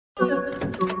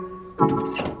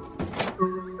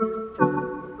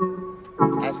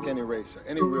Ask any racer,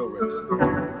 any real racer.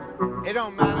 It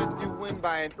don't matter if you win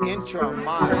by an inch or a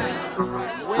mile.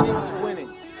 Winning's winning.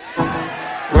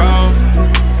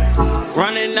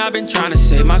 Running, I've been trying to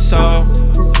save my soul.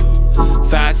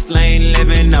 Fast lane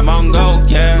living, I'm on go,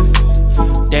 yeah.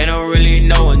 They don't really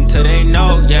know until they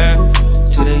know, yeah.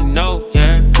 Till they know,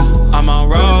 yeah. I'm on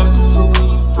road.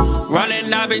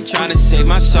 Running, I've been trying to save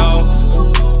my soul.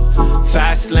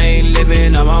 Fast lane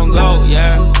living, I'm on go,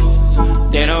 yeah.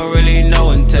 They don't really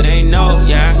know until they know,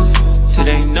 yeah. Till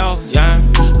they know, yeah.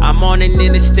 I'm on an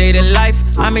interstate of life,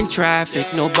 I'm in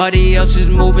traffic. Nobody else is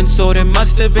moving, so there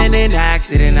must have been an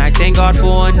accident. I thank God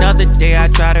for another day, I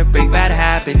try to break bad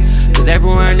habits. Cause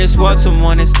everywhere in this world,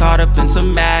 someone is caught up in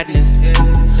some madness.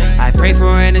 I pray for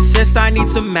an assist, I need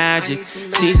some magic.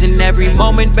 Seizing every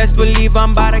moment, best believe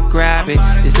I'm about to grab it.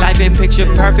 This life ain't picture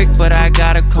perfect, but I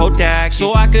got a Kodak,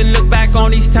 so I can look back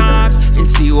on these times and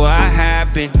see where I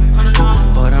have been.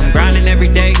 But I'm grinding every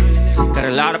day, got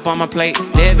a lot up on my plate.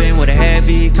 Living with a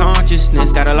heavy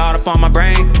consciousness, got a lot up on my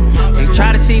brain. They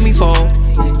try to see me fall,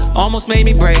 almost made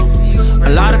me break.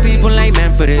 A lot of people ain't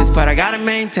meant for this, but I gotta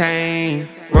maintain.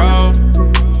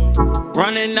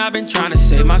 Running, I've been trying to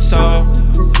save my soul.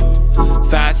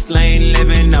 Fast lane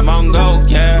living, I'm on go,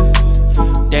 yeah.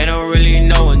 They don't really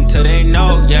know until they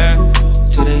know, yeah.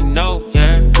 Till they know,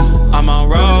 yeah. I'm on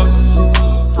road.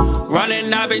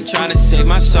 Running, I've been trying to save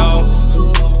my soul.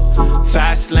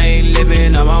 Fast lane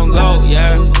living, I'm on go,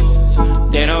 yeah.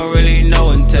 They don't really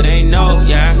know until they know,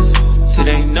 yeah. Till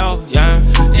they know, yeah.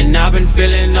 And I've been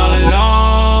feeling all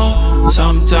alone.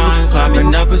 Sometimes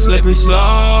climbing up a slippery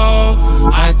slope.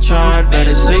 I tried,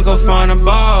 better sink or find a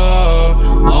ball.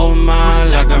 Oh my,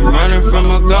 like I'm running from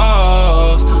a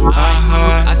ghost.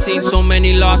 I seen so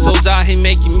many lost souls out here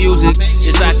making music.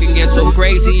 This life can get so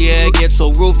crazy, yeah, it gets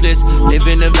so ruthless.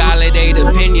 Living to validate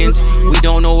opinions, we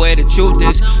don't know where the truth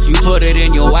is. You put it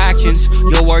in your actions,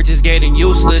 your words is getting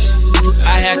useless.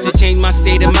 I had to change my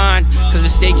state of mind, cause the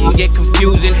state can get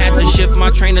confusing. Had to shift my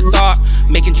train of thought,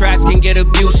 making tracks can get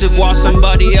abusive while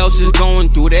somebody else is going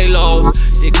through their lows.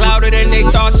 They clouded in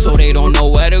their thoughts, so they don't know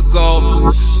where to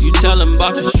go. You tell them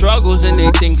about your struggles and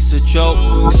they think it's a joke.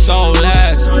 It's all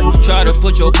last. You try to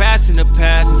put your past in the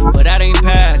past, but that ain't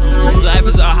past. This life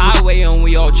is a highway and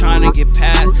we all trying to get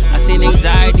past. I seen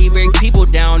anxiety break people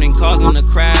down and cause them to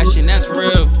crash, and that's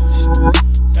real.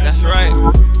 That's right.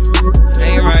 It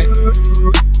ain't right.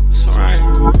 It's alright.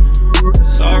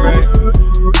 It's alright.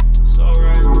 It's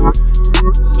alright.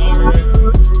 It's alright.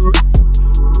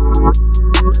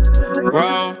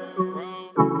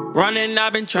 Running,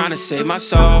 I've been trying to save my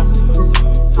soul.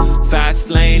 Fast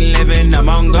lane living, I'm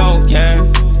on go, yeah.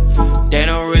 They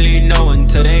don't really know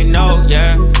until they know,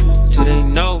 yeah. Till they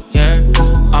know, yeah.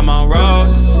 I'm on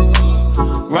road.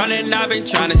 Running, I've been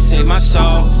trying to save my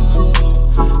soul.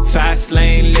 Fast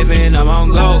lane living, I'm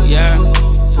on go, yeah.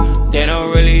 They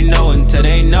don't really know until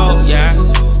they know, yeah.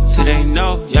 Till they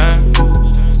know, yeah.